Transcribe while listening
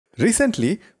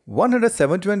Recently,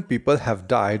 171 people have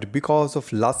died because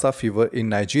of Lassa fever in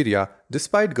Nigeria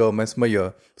despite government's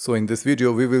measure. So in this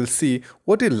video, we will see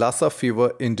what is Lassa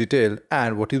fever in detail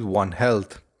and what is One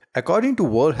Health. According to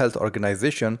World Health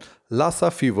Organization, Lassa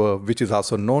fever, which is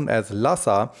also known as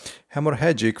Lassa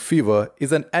hemorrhagic fever,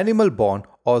 is an animal-borne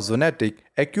or zoonotic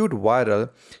acute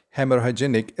viral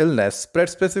hemorrhagic illness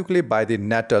spread specifically by the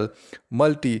Natal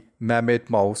multimammate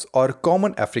mouse or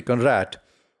common African rat.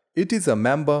 It is a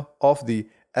member of the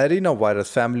arenavirus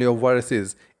family of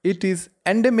viruses. It is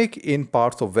endemic in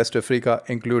parts of West Africa,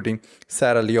 including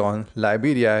Sierra Leone,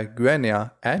 Liberia,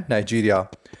 Guyana, and Nigeria.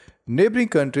 Neighboring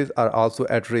countries are also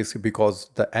at risk because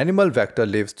the animal vector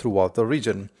lives throughout the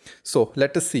region. So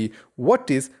let us see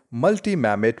what is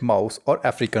multimammate mouse or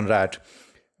African rat.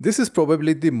 This is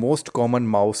probably the most common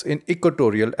mouse in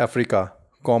equatorial Africa,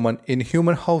 common in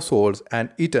human households and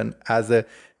eaten as a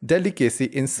delicacy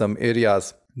in some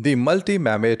areas. The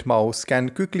multimammate mouse can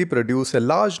quickly produce a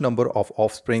large number of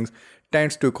offspring,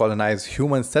 tends to colonize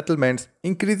human settlements,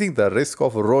 increasing the risk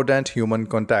of rodent-human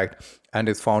contact, and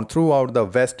is found throughout the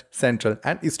west, central,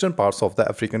 and eastern parts of the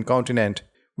African continent.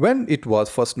 When it was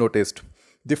first noticed,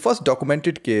 the first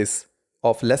documented case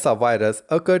of Lassa virus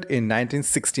occurred in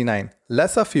 1969.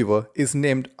 Lassa fever is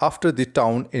named after the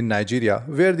town in Nigeria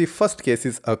where the first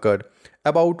cases occurred.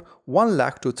 About 1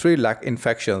 lakh to 3 lakh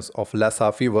infections of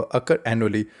Lassa fever occur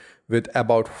annually with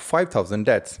about 5,000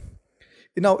 deaths.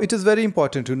 Now, it is very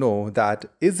important to know that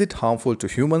is it harmful to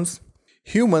humans?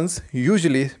 Humans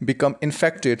usually become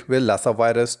infected with Lassa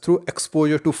virus through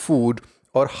exposure to food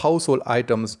or household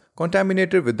items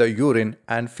contaminated with the urine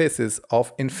and feces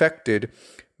of infected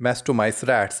mastomys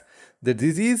rats. The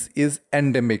disease is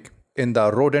endemic in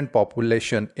the rodent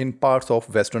population in parts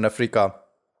of Western Africa.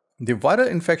 The viral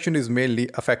infection is mainly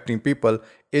affecting people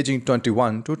aging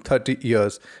 21 to 30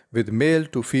 years, with male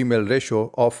to female ratio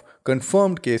of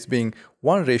confirmed case being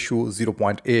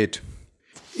 1:0.8.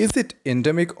 Is it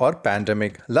endemic or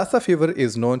pandemic? Lassa fever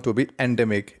is known to be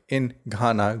endemic in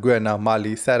Ghana, Guyana,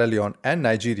 Mali, Sierra Leone, and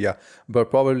Nigeria, but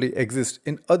probably exists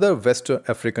in other Western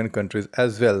African countries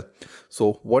as well.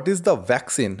 So, what is the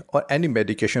vaccine or any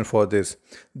medication for this?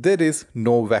 There is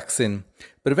no vaccine.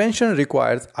 Prevention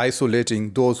requires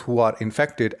isolating those who are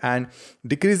infected and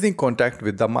decreasing contact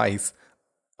with the mice.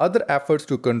 Other efforts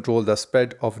to control the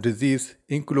spread of disease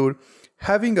include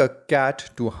having a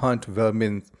cat to hunt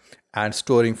vermin and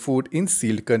storing food in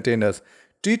sealed containers.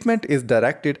 Treatment is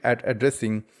directed at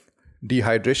addressing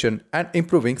dehydration and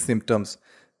improving symptoms.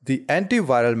 The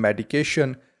antiviral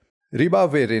medication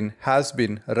ribavirin has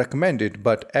been recommended,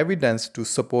 but evidence to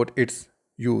support its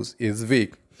use is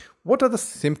weak. What are the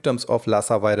symptoms of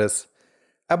Lassa virus?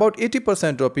 About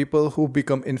 80% of people who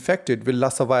become infected with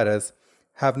Lassa virus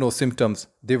have no symptoms.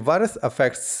 The virus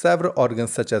affects several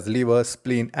organs such as liver,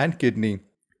 spleen, and kidney.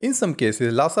 In some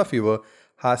cases, Lassa fever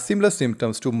has similar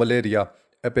symptoms to malaria,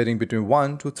 appearing between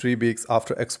 1 to 3 weeks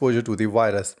after exposure to the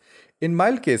virus. In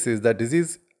mild cases, the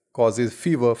disease causes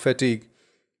fever, fatigue,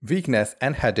 weakness,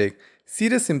 and headache.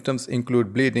 Serious symptoms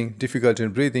include bleeding, difficulty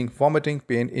in breathing, vomiting,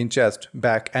 pain in chest,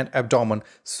 back, and abdomen,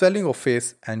 swelling of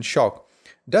face, and shock.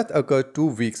 Death occurs 2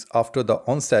 weeks after the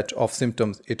onset of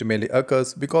symptoms. It mainly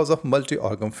occurs because of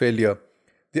multi-organ failure.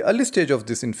 The early stage of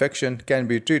this infection can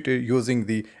be treated using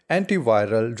the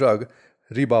antiviral drug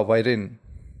ribavirin.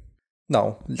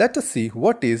 Now, let us see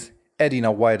what is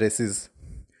arenaviruses.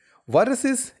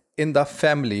 Viruses in the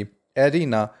family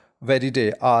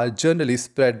Arenaviridae are generally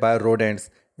spread by rodents,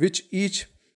 with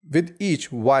each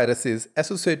virus is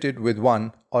associated with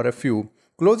one or a few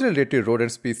closely related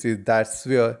rodent species that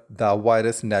share the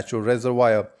virus natural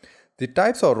reservoir. The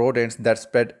types of rodents that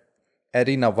spread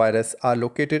arenavirus are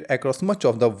located across much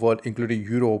of the world, including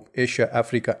Europe, Asia,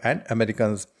 Africa, and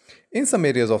Americas. In some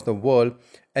areas of the world,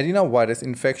 arenavirus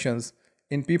infections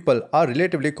in people are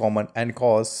relatively common and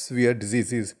cause severe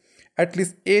diseases. At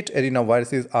least 8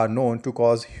 arenaviruses are known to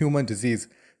cause human disease.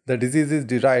 The diseases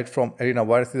derived from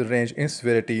arenaviruses range in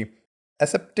severity.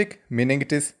 Aseptic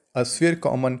meningitis, a severe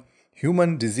common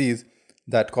human disease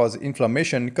that causes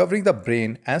inflammation covering the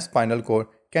brain and spinal cord,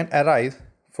 can arise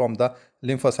from the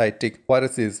lymphocytic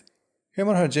viruses.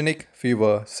 Hemorrhagic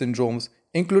fever syndromes,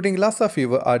 including Lassa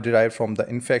fever, are derived from the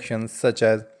infections such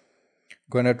as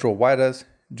gonotrovirus,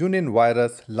 Junin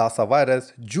virus, Lassa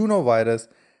virus, Juno virus,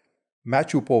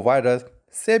 Machupo virus,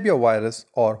 Sabia virus,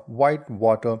 or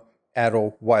whitewater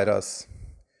arrow virus.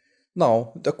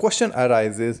 Now, the question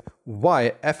arises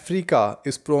why Africa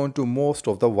is prone to most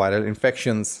of the viral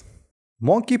infections.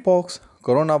 Monkeypox,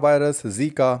 coronavirus,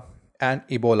 Zika, and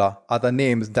Ebola are the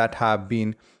names that have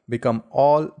been become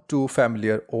all too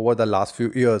familiar over the last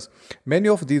few years. Many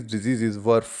of these diseases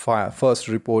were first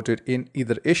reported in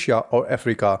either Asia or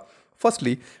Africa.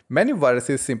 Firstly, many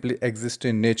viruses simply exist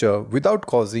in nature without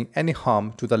causing any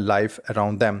harm to the life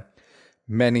around them.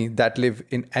 Many that live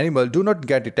in animals do not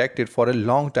get detected for a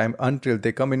long time until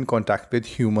they come in contact with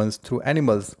humans through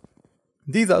animals.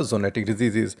 These are zoonotic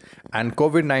diseases, and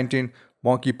COVID-19,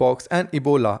 monkeypox, and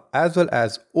Ebola, as well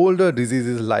as older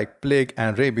diseases like plague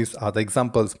and rabies, are the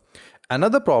examples.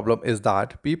 Another problem is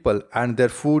that people and their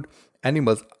food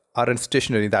animals aren't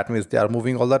stationary, that means they are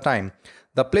moving all the time.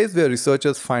 The place where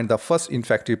researchers find the first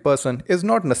infected person is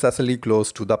not necessarily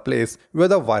close to the place where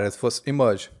the virus first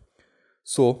emerged.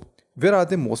 So, where are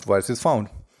the most viruses found?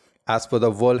 As per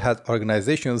the World Health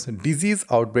Organization's disease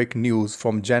outbreak news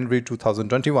from January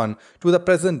 2021 to the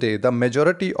present day, the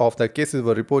majority of the cases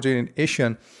were reported in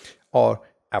Asian or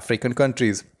African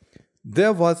countries.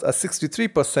 There was a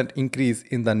 63% increase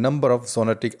in the number of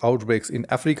zoonotic outbreaks in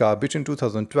Africa between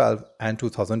 2012 and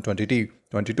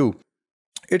 2022.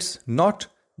 It's not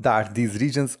that these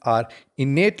regions are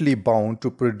innately bound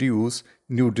to produce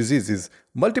new diseases.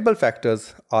 Multiple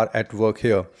factors are at work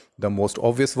here, the most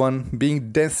obvious one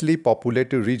being densely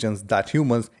populated regions that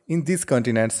humans in these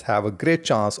continents have a great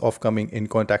chance of coming in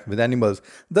contact with animals,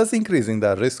 thus increasing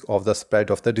the risk of the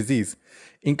spread of the disease.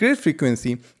 Increased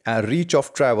frequency and reach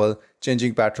of travel,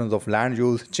 changing patterns of land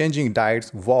use, changing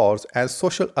diets, wars, and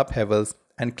social upheavals,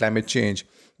 and climate change.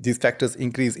 These factors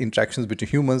increase interactions between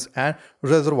humans and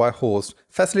reservoir hosts,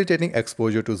 facilitating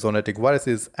exposure to zoonotic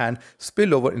viruses and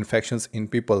spillover infections in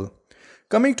people.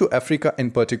 Coming to Africa in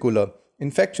particular,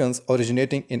 infections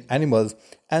originating in animals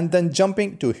and then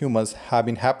jumping to humans have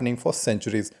been happening for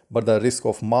centuries, but the risk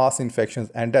of mass infections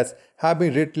and deaths have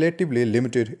been relatively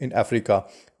limited in Africa.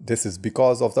 This is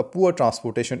because of the poor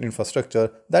transportation infrastructure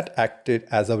that acted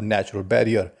as a natural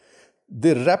barrier.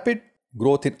 The rapid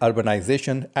growth in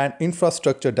urbanization and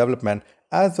infrastructure development,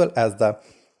 as well as the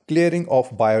clearing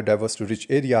of biodiversity-rich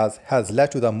areas, has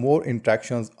led to the more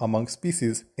interactions among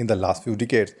species in the last few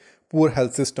decades. Poor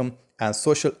health system and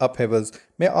social upheavals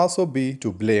may also be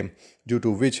to blame, due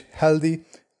to which health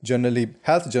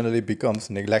generally becomes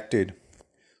neglected.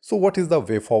 So what is the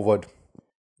way forward?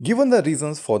 Given the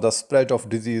reasons for the spread of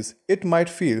disease, it might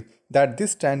feel that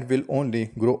this trend will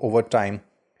only grow over time,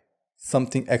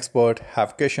 something experts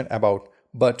have questioned about,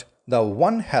 but the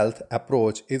One Health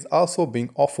approach is also being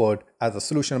offered as a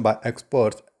solution by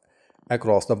experts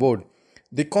across the board.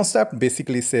 The concept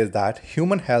basically says that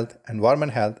human health,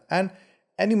 environment health, and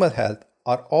animal health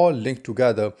are all linked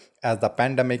together, as the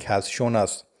pandemic has shown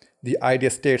us. The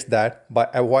idea states that by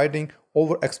avoiding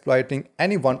overexploiting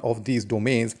any one of these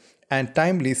domains and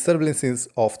timely surveillance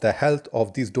of the health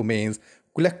of these domains,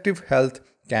 collective health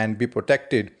can be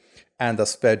protected and the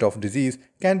spread of disease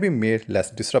can be made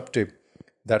less disruptive.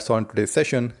 That's all in today's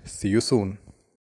session. See you soon.